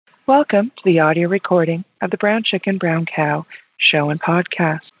Welcome to the audio recording of the Brown Chicken, Brown Cow show and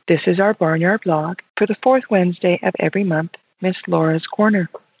podcast. This is our Barnyard blog for the fourth Wednesday of every month, Miss Laura's Corner.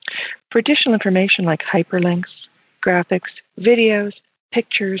 For additional information like hyperlinks, graphics, videos,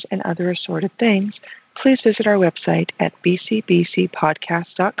 pictures, and other assorted things, please visit our website at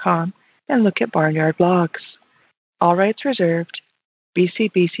bcbcpodcast.com and look at Barnyard blogs. All rights reserved.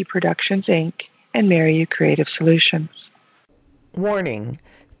 BCBC Productions, Inc. and Marry You Creative Solutions. Warning.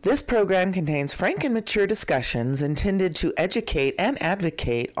 This program contains frank and mature discussions intended to educate and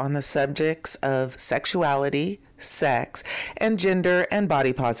advocate on the subjects of sexuality, sex, and gender and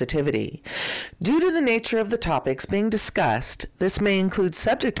body positivity. Due to the nature of the topics being discussed, this may include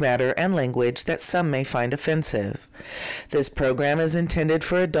subject matter and language that some may find offensive. This program is intended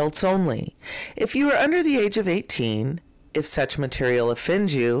for adults only. If you are under the age of 18, if such material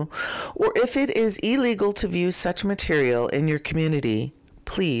offends you, or if it is illegal to view such material in your community,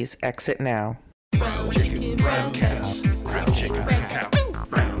 please exit now. Brown chicken, brown cow. Brown chicken, brown cow.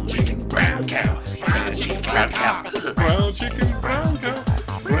 Brown chicken, brown cow. Brown chicken, brown cow. Brown chicken, brown cow.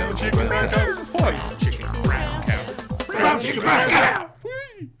 Brown chicken, brown cow. This is fun. Brown chicken, brown cow. Brown chicken, brown cow.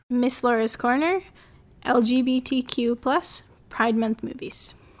 Miss Laura's Corner, LGBTQ+ Pride Month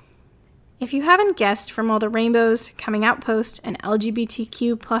movies. If you haven't guessed from all the rainbows, coming out posts, and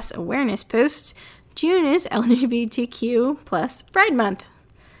LGBTQ+ awareness posts, June is LGBTQ+ Pride Month.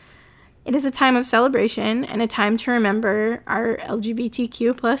 It is a time of celebration and a time to remember our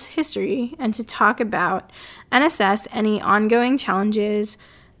LGBTQ+ history and to talk about and assess any ongoing challenges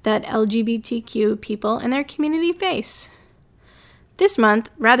that LGBTQ people and their community face. This month,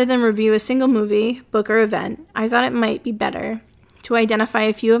 rather than review a single movie, book, or event, I thought it might be better to identify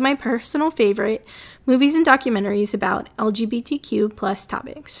a few of my personal favorite movies and documentaries about LGBTQ+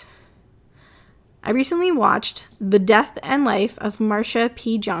 topics. I recently watched The Death and Life of Marsha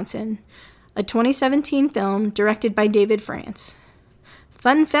P. Johnson, a 2017 film directed by David France.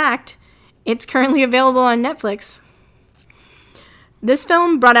 Fun fact, it's currently available on Netflix. This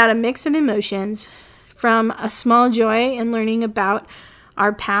film brought out a mix of emotions, from a small joy in learning about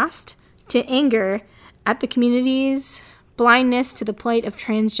our past to anger at the community's blindness to the plight of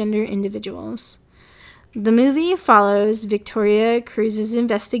transgender individuals. The movie follows Victoria Cruz's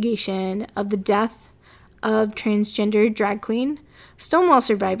investigation of the death of transgender drag queen, Stonewall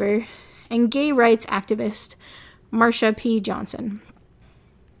survivor, and gay rights activist Marsha P. Johnson.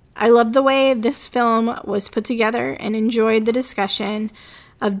 I loved the way this film was put together and enjoyed the discussion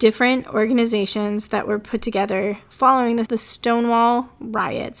of different organizations that were put together following the Stonewall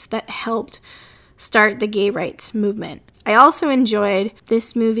riots that helped start the gay rights movement. I also enjoyed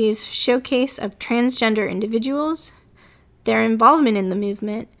this movie's showcase of transgender individuals, their involvement in the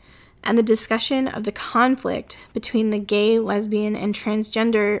movement, and the discussion of the conflict between the gay, lesbian, and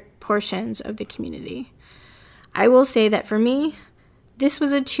transgender portions of the community. I will say that for me, this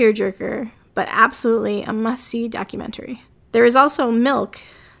was a tearjerker, but absolutely a must-see documentary. There is also Milk,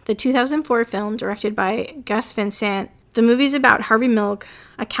 the 2004 film directed by Gus Van Sant. The movie's about Harvey Milk,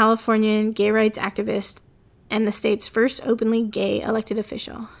 a Californian gay rights activist and the state's first openly gay elected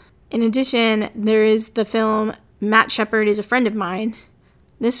official. In addition, there is the film Matt Shepard is a Friend of Mine.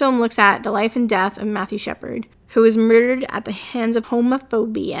 This film looks at the life and death of Matthew Shepard, who was murdered at the hands of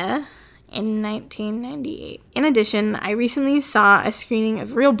homophobia in 1998. In addition, I recently saw a screening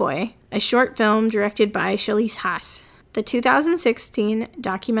of Real Boy, a short film directed by Shalise Haas. The 2016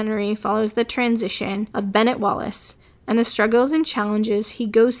 documentary follows the transition of Bennett Wallace and the struggles and challenges he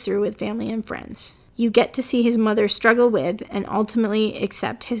goes through with family and friends. You get to see his mother struggle with and ultimately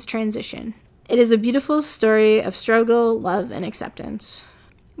accept his transition. It is a beautiful story of struggle, love, and acceptance.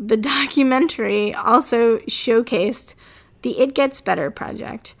 The documentary also showcased the It Gets Better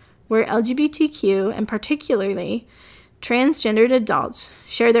project, where LGBTQ and particularly transgendered adults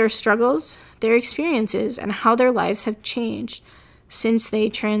share their struggles, their experiences, and how their lives have changed since they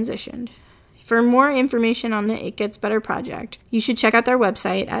transitioned. For more information on the It Gets Better project, you should check out their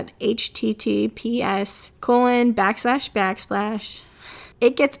website at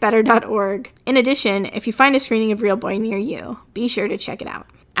https://itgetsbetter.org. In addition, if you find a screening of Real Boy near you, be sure to check it out.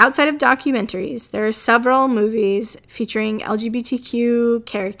 Outside of documentaries, there are several movies featuring LGBTQ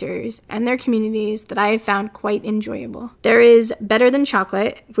characters and their communities that I have found quite enjoyable. There is Better Than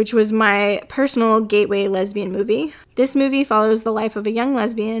Chocolate, which was my personal gateway lesbian movie. This movie follows the life of a young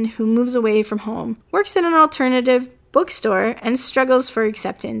lesbian who moves away from home, works in an alternative bookstore, and struggles for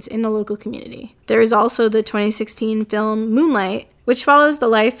acceptance in the local community. There is also the 2016 film Moonlight, which follows the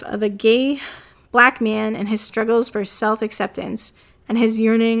life of a gay black man and his struggles for self-acceptance and his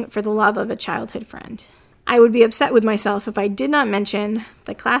yearning for the love of a childhood friend. I would be upset with myself if I did not mention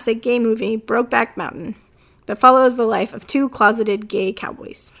the classic gay movie Brokeback Mountain that follows the life of two closeted gay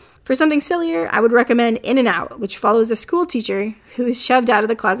cowboys. For something sillier, I would recommend In and Out, which follows a school teacher who is shoved out of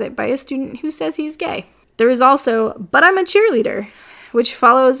the closet by a student who says he's gay. There is also But I'm a Cheerleader, which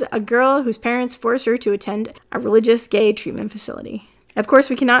follows a girl whose parents force her to attend a religious gay treatment facility. Of course,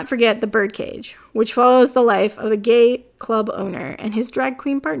 we cannot forget The Birdcage, which follows the life of a gay club owner and his drag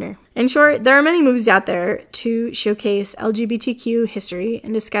queen partner. In short, there are many movies out there to showcase LGBTQ history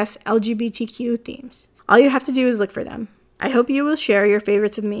and discuss LGBTQ themes. All you have to do is look for them. I hope you will share your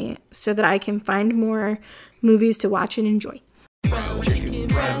favorites with me so that I can find more movies to watch and enjoy. Brown chicken,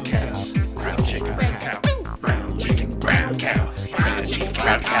 brown cow. Brown chicken, brown cow. Brown chicken, brown cow. Brown chicken,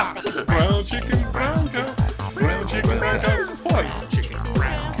 brown cow. Brown chicken, brown cow. Brown chicken, brown cow. This is fun. Brown chicken,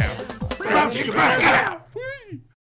 brown cow. Brown chicken, brown cow.